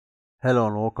Hello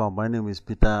and welcome. My name is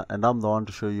Peter and I'm the one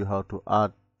to show you how to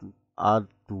add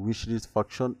to wishlist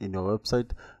function in your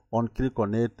website. Click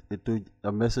on it, it will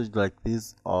a message like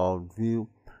this or view.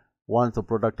 Once the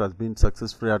product has been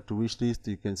successfully added to wishlist,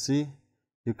 you can see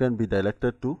you can be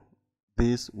directed to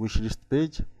this wishlist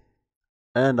page.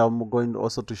 And I'm going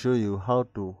also to show you how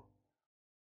to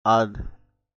add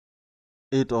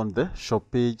it on the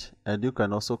shop page, and you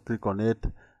can also click on it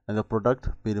and the product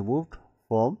be removed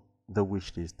from the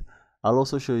wish list. I'll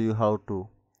also show you how to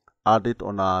add it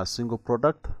on a single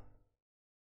product.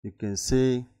 You can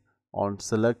see on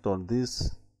select on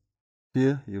this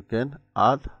here, you can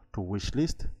add to wish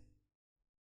list,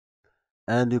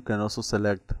 and you can also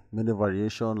select many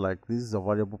variation like this is a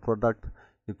variable product.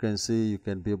 You can see you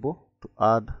can be able to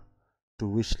add to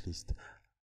wish list.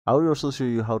 I will also show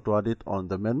you how to add it on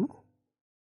the menu.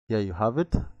 Here you have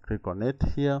it, click on it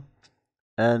here,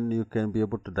 and you can be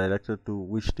able to direct it to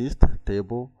wish list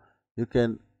table.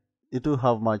 It will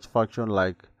have much function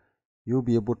like you'll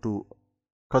be able to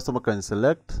customer can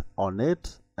select on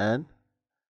it and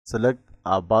select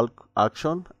a bulk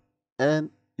action,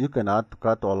 and you can add to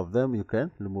cart all of them, you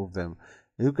can remove them.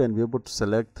 You can be able to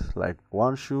select like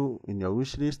one shoe in your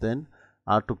wish list and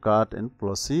add to cart and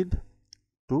proceed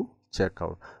to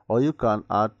checkout, or you can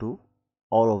add to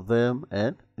all of them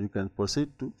and you can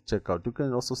proceed to checkout. You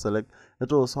can also select,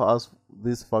 it also has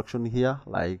this function here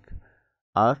like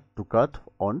add to cart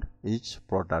on each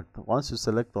product. Once you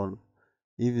select on,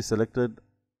 if you selected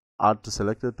add to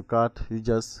selected to cart, you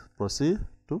just proceed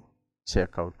to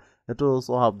checkout. It will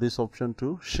also have this option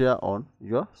to share on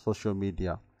your social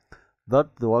media. That's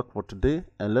the work for today,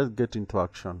 and let's get into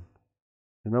action.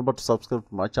 Remember to subscribe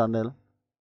to my channel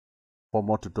for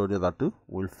more tutorials that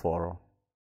will follow.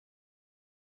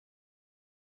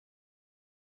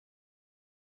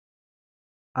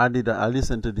 I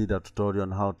recently did a tutorial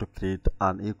on how to create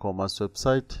an e-commerce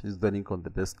website. Use the link on the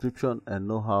description and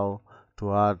know how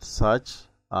to add such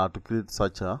to create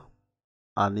such a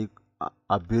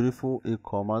beautiful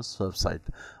e-commerce website.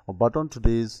 But on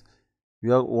today's, we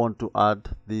want to add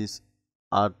this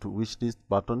add to wishlist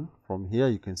button. From here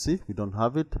you can see we don't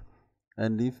have it,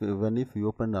 and even if you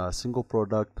open a single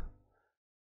product,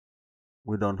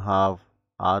 we don't have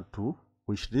add to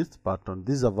wishlist button.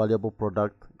 This is a valuable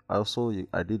product. I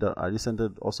recently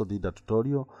also did a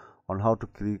tutorial on how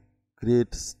to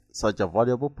create such a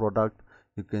valuable product.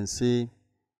 You can see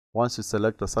once you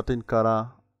select a certain color,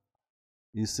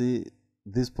 you see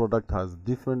this product has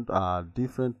different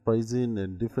pricing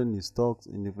and different in stocks,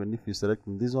 and even if you select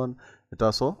this one, it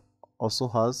also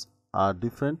has a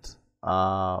different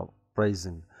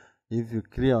pricing. If you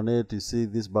click on it, you see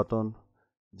this button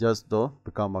just don't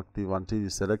become active until you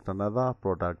select another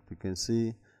product. You can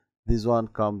see this one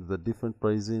comes with a different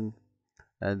pricing,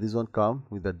 and this one comes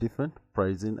with a different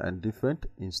pricing and different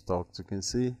in stocks. You can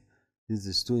see this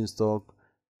is 2 in stock,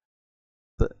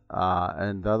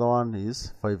 and the other one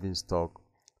is 5 in stock.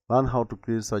 Learn how to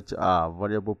create such a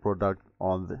variable product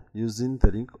using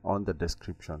the link on the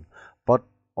description. But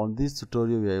on this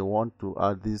tutorial, I want to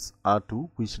add this add to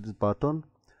wishlist button.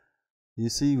 You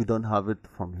see we don't have it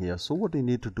from here, so what you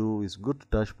need to do is go to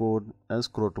dashboard and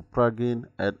scroll to plugin,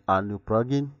 add a new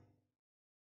plugin,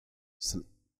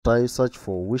 type search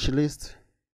for wishlist.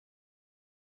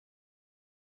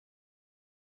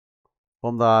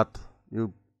 From that,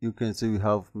 you can see we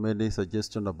have many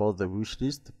suggestions about the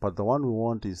wishlist, but the one we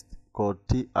want is called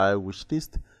TI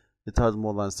wishlist. It has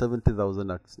more than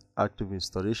 70,000 active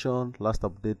installation, last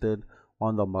updated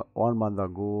 1 month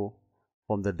ago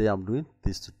from the day I'm doing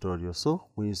this tutorial. So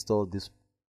we install this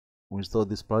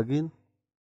plugin.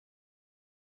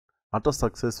 After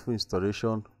successful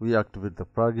installation, we activate the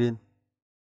plugin.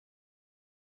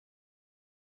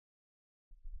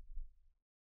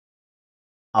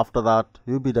 After that,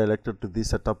 you'll be directed to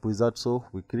this setup wizard, so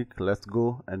we click let's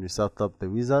go and we set up the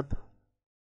wizard.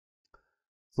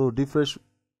 So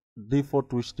default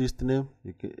wishlist name,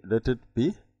 you can let it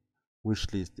be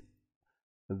wishlist.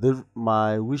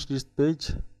 My wishlist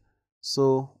page,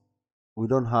 so we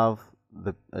don't have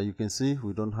the you can see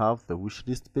we don't have the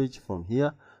wishlist page from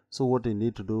here. So what you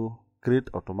need to do, create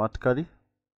automatically.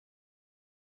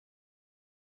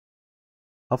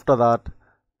 After that,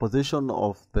 position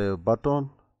of the button,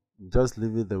 just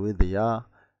leave it the way they are,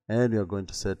 and you're going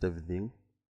to set everything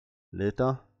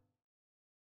later,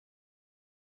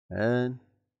 and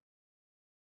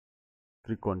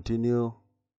click continue.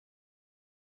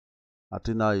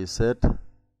 Until now you set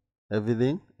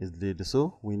everything is ready.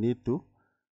 So we need to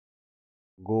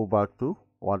go back to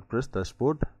WordPress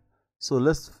dashboard. So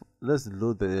let's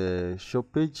load the shop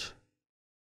page.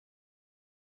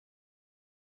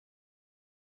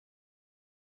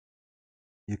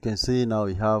 You can see now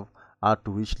we have add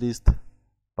to wish list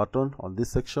button on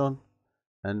this section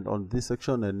and on this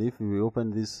section, and if we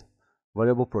open this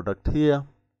variable product here,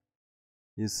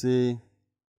 you see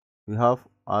we have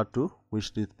add to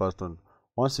wish list button.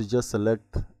 Once you just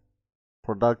select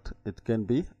product, it can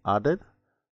be added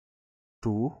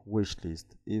to wish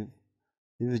list. If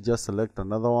you just select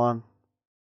another one,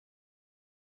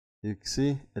 you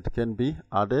see it can be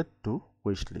added to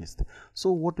wish list.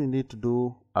 So what we need to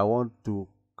do, I want to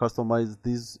customize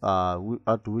this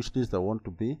add to wish list. I want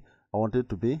it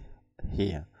to be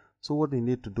here. So what we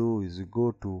need to do is we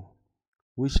go to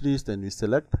wish list and we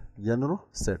select general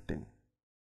setting.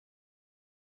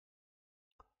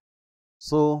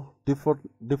 So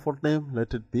default name,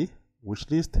 let it be wish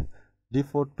list.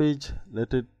 Default page,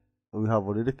 we have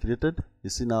already created.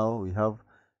 You see now we have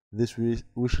this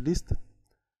wish list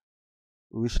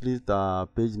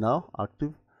page now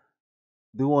active.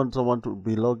 Do you want someone to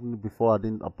be logged in before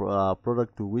adding a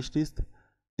product to wish list?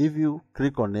 If you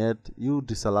click on it, you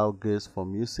disallow guests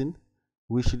from using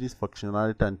wishlist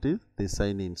functionality until they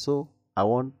sign in. So I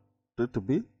want it to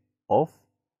be off.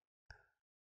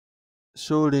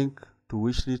 Show link to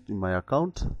wishlist in my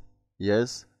account,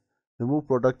 yes. Remove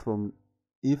product from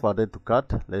if added to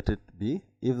cart, let it be.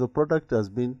 If the product has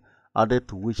been added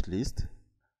to wishlist,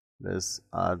 let's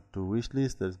add to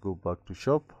wishlist. Let's go back to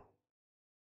shop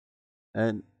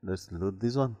and let's load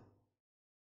this one.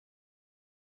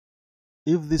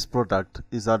 If this product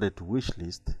is added to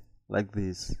wishlist like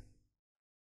this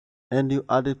and you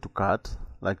add it to cart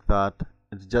like that,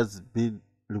 it just been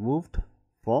removed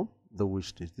from the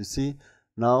wishlist. You see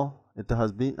now it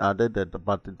has been added,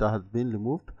 but it has been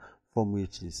removed from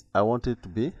wishlist. I want it to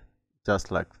be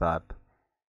just like that.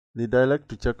 Redirect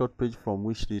to checkout page from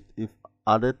wishlist if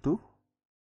added to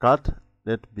cart,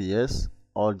 let be yes,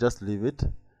 or just leave it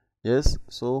yes.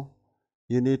 So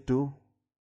you need to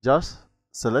just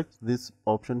select this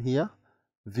option here,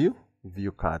 view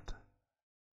cart,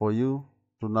 for you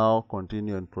to now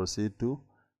continue and proceed to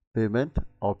payment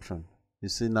option. You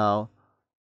see now,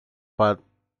 but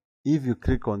if you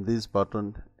click on this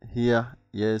button here,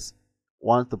 yes,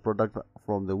 once the product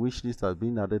from the wish list has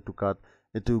been added to cart,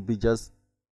 it will be just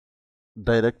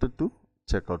directed to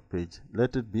checkout page.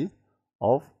 Let it be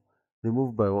off.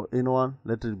 Removed by anyone,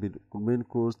 let it be remain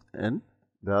closed, and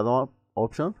the other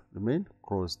option remain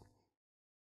closed.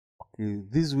 Okay,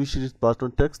 this wish list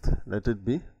button text, let it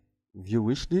be view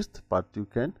wish list, but you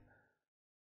can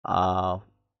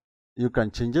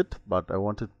change it, but I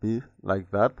want it to be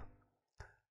like that.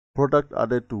 Product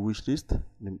added to wish list,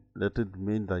 let it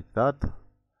remain like that.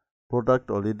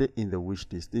 Product already in the wish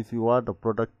list. If you add a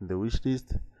product in the wish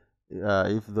list,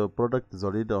 if the product is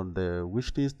already on the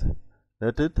wish list,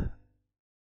 let it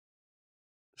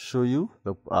show you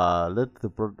the let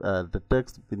the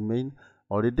text remain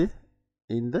already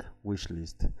in the wish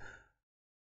list.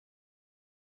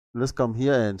 Let's come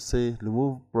here and say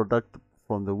remove product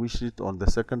from the wish list on the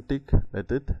second tick,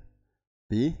 let it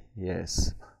be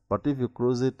yes. But if you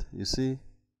close it, you see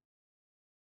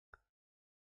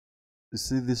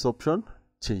this option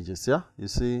changes. Yeah, you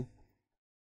see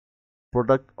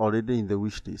product already in the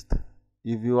wish list.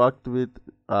 If you activate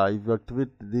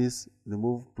this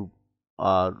remove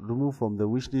from the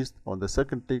wish list on the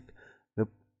second tick,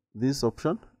 this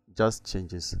option just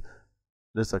changes.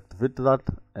 Let's activate that,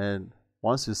 and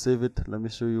once you save it, let me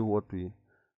show you what we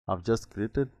have just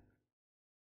created.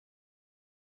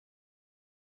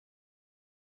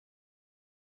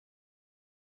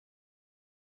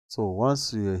 So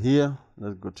once you're here,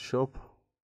 let's go to shop.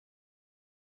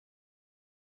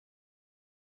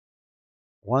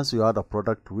 Once you add a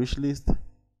product to wish list,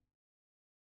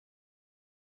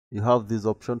 you have this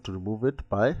option to remove it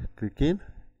by clicking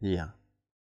here.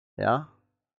 Yeah,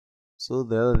 so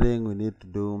the other thing we need to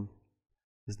do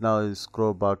is now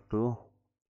scroll back to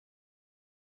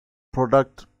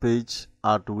product page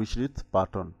add to wish list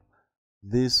button.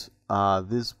 This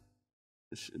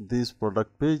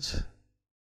product page,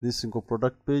 this single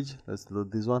product page, let's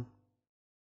load this one.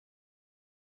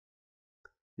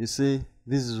 You see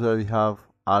this is where we have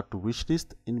add to wish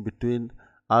list, in between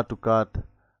add to cart,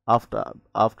 after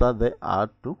the add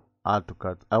to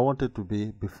cart. I want it to be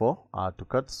before add to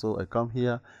cart, so I come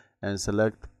here and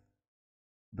select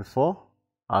before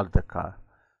add the cart.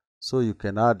 So you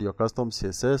can add your custom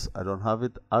CSS. I don't have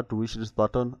it. Add to wish list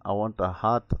button, I want a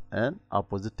heart and a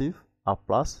positive, a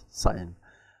plus sign.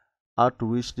 Add to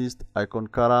wish list icon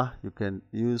color, you can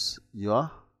use your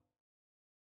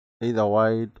either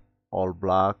white or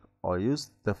black, or use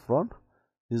the front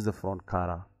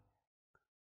color.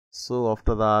 So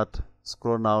after that,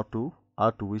 scroll now to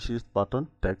add to wish list button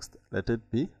text, let it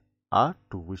be add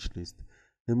to wish list.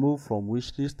 remove from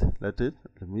wish list, let it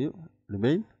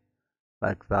remain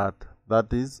like that.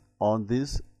 That is on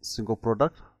this single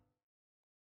product.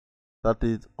 That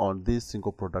is on this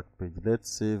single product page. Let's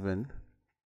save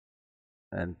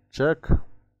and check.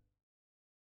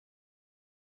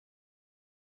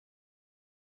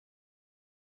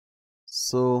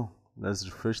 So let's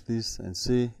refresh this and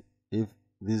see if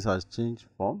this has changed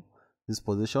from this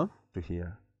position to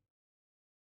here.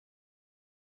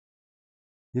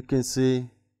 You can see,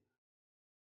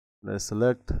 let's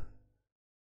select,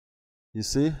 you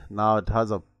see now it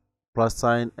has a plus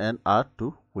sign and add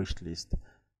to wish list.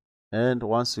 And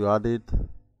once you add it,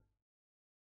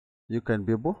 you can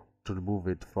be able to remove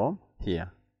it from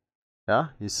here. Yeah,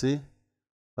 you see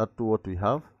that's what we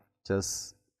have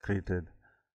just created.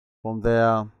 From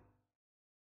there,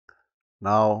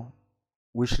 now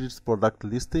wishlist product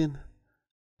listing,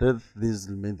 let this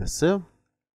remain the same.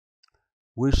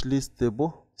 Wishlist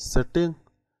table setting,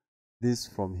 this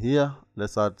from here,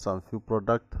 let's add some few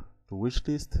product to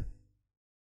wishlist.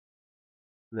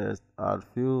 Let's add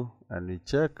few and we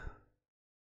check.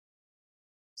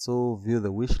 So view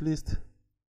the wish list.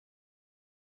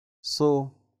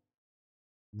 So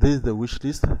this is the wish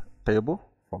list table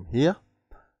from here.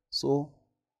 So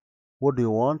what do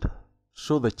you want?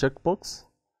 Show the checkbox.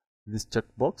 This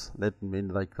checkbox, let me mean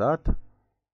like that.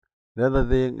 The other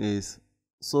thing is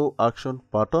show action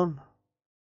button,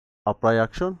 apply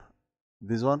action.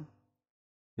 This one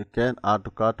you can add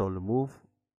to cart or remove.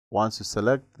 Once you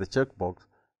select the checkbox,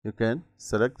 you can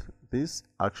select this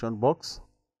action box.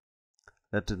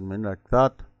 Let it mean like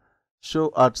that.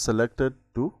 Show add selected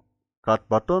to cart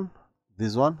button.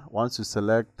 This one, once you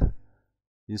select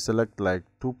like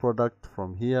two product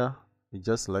from here, you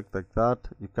just select like that,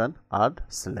 you can add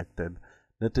selected.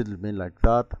 Let it remain like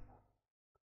that.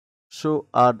 Show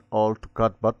add all to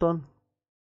cart button.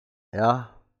 Yeah,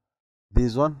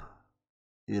 this one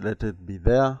you let it be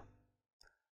there.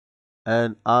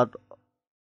 And add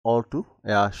all to,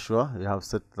 yeah, sure, you have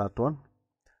set that one.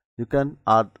 You can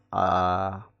add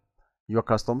your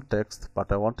custom text,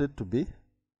 but I want them to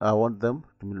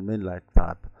remain like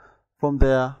that. From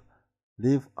there,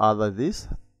 leave other this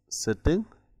setting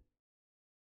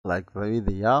like the way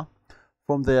they are.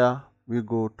 From there, we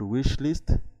go to wish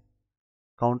list,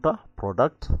 counter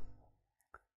product.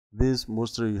 This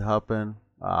mostly happen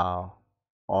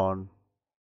on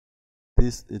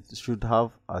this. It should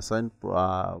have a sign.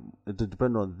 It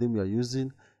depends on the theme you are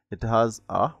using. It has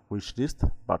a wish list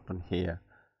button here.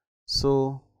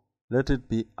 So let it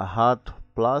be a heart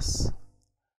plus.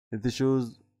 It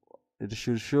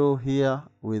should show here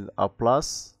with a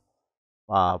plus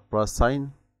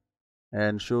sign,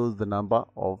 and shows the number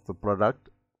of the product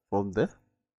from the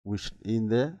wish in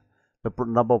the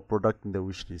number of product in the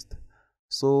wish list.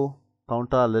 So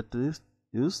counter, let us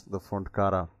use the front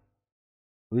color.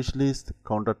 Wish list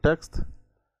counter text.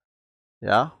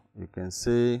 Yeah, you can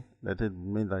say let it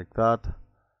mean like that.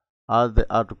 Add the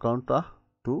add to counter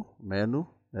to menu.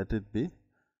 Let it be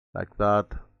like that.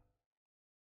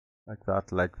 Like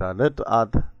that. Let's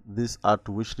add this add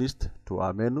to wish list to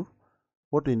our menu.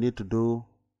 What we need to do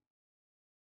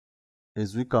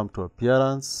is we come to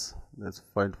appearance. Let's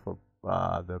find for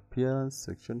the appearance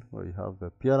section where you have the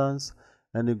appearance,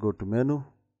 and you go to menu.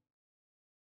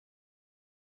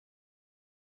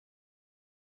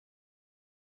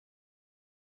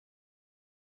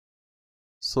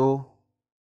 So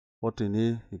what you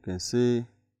need, you can see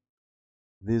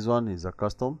this one is a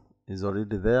custom, is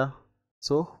already there.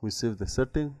 So we save the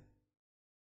setting.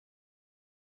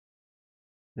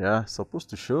 Yeah, supposed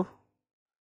to show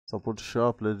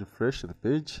up. Let's refresh the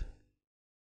page.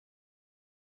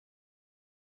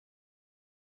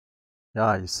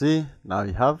 Yeah, you see now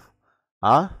you have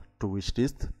a to wish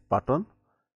list button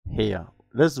here.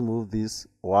 Let's move this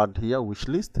word here, wish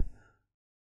list,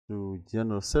 to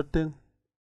general setting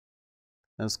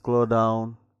and scroll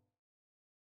down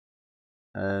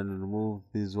and remove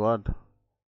this word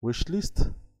wish list,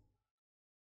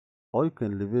 or you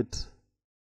can leave it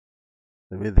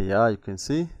the way they are. You can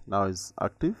see now it's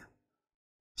active.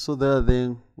 So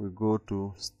then we go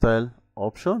to style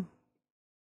option.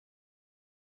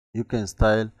 You can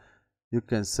style, you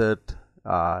can set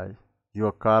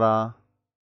your color,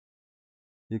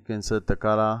 you can set the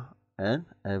color and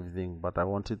everything, but I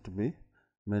want it to be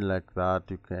made like that.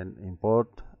 You can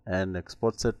import and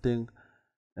export setting,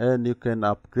 and you can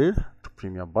upgrade to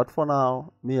premium. But for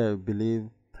now, I believe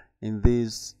in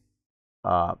this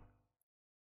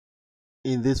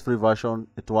free version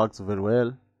it works very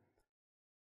well.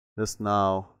 Let's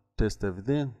now test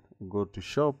everything. Go to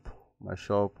shop, my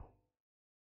shop.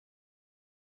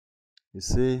 You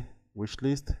see wish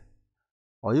list.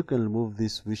 or you can remove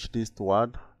this wishlist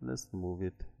word. Let's remove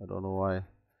it. I don't know why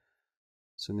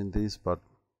assuming this, but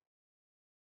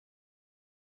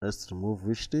let's remove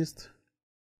wishlist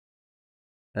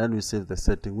and we save the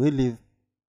setting. We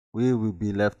will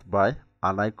be left by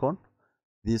an icon,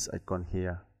 this icon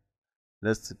here.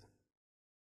 Let's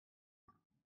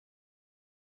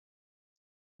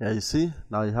Yeah, you see,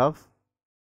 now you have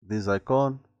this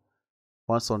icon.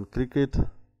 Once on click it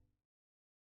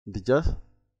just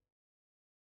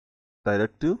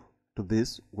direct you to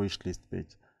this wishlist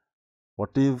page. What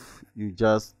if you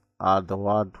just add the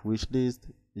word wishlist?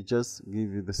 It just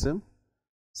give you the same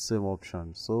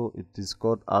option. So it is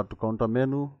called add to counter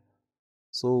menu.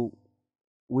 So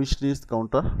wishlist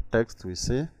counter text, we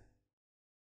say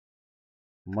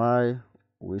my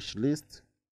wishlist,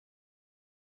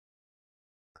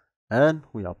 and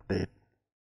we update.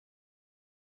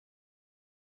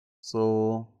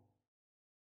 So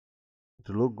it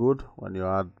will look good when you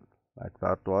add like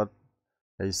that word.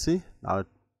 You see, now it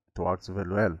works very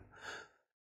well.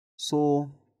 So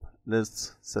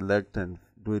let's select and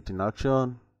do it in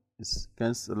action. You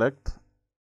can select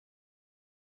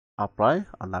apply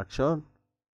an action,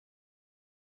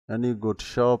 and you go to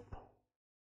shop.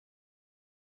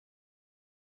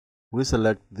 We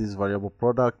select this variable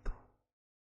product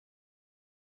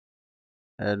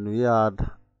and we add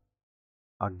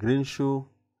a green shoe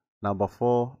number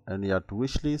 4 and we add to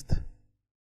wish list,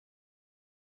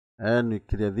 and we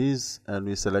clear this and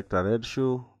we select a red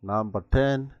shoe number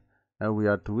 10 and we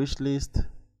add to wish list,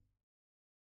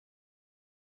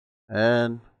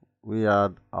 and we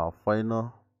add our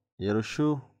final yellow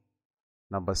shoe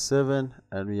number 7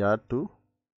 and we add to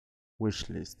wish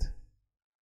list.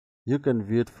 You can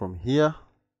view it from here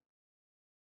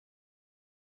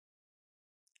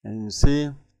and you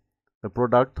see the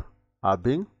product are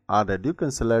being added. You can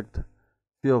select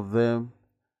few of them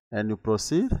and you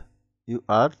proceed, you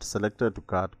add selected to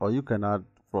cart, or you can add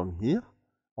from here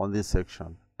on this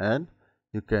section, and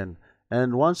you can,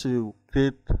 and once you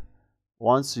add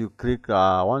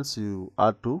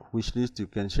to wish list, you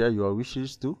can share your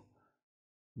wishes to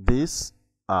this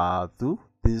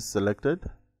selected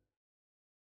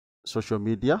social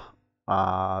media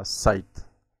site,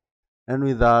 and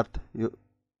with that you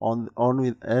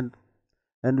with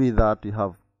that you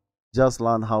have just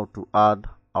learned how to add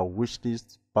a wish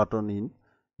list button in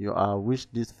your wish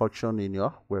list function in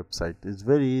your website. It's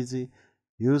very easy.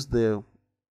 Use the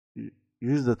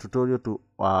tutorial to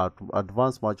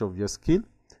advance much of your skill,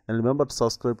 and remember to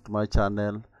subscribe to my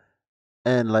channel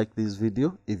and like this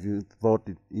video if you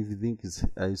think it's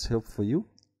helpful for you.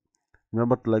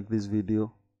 Remember to like this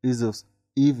video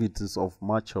if it is of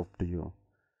much help to you.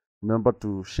 Remember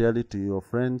to share it to your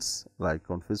friends, like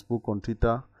on Facebook, on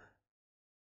Twitter,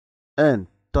 and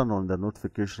turn on the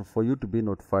notification for you to be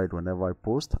notified whenever I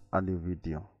post a new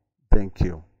video. Thank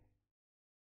you.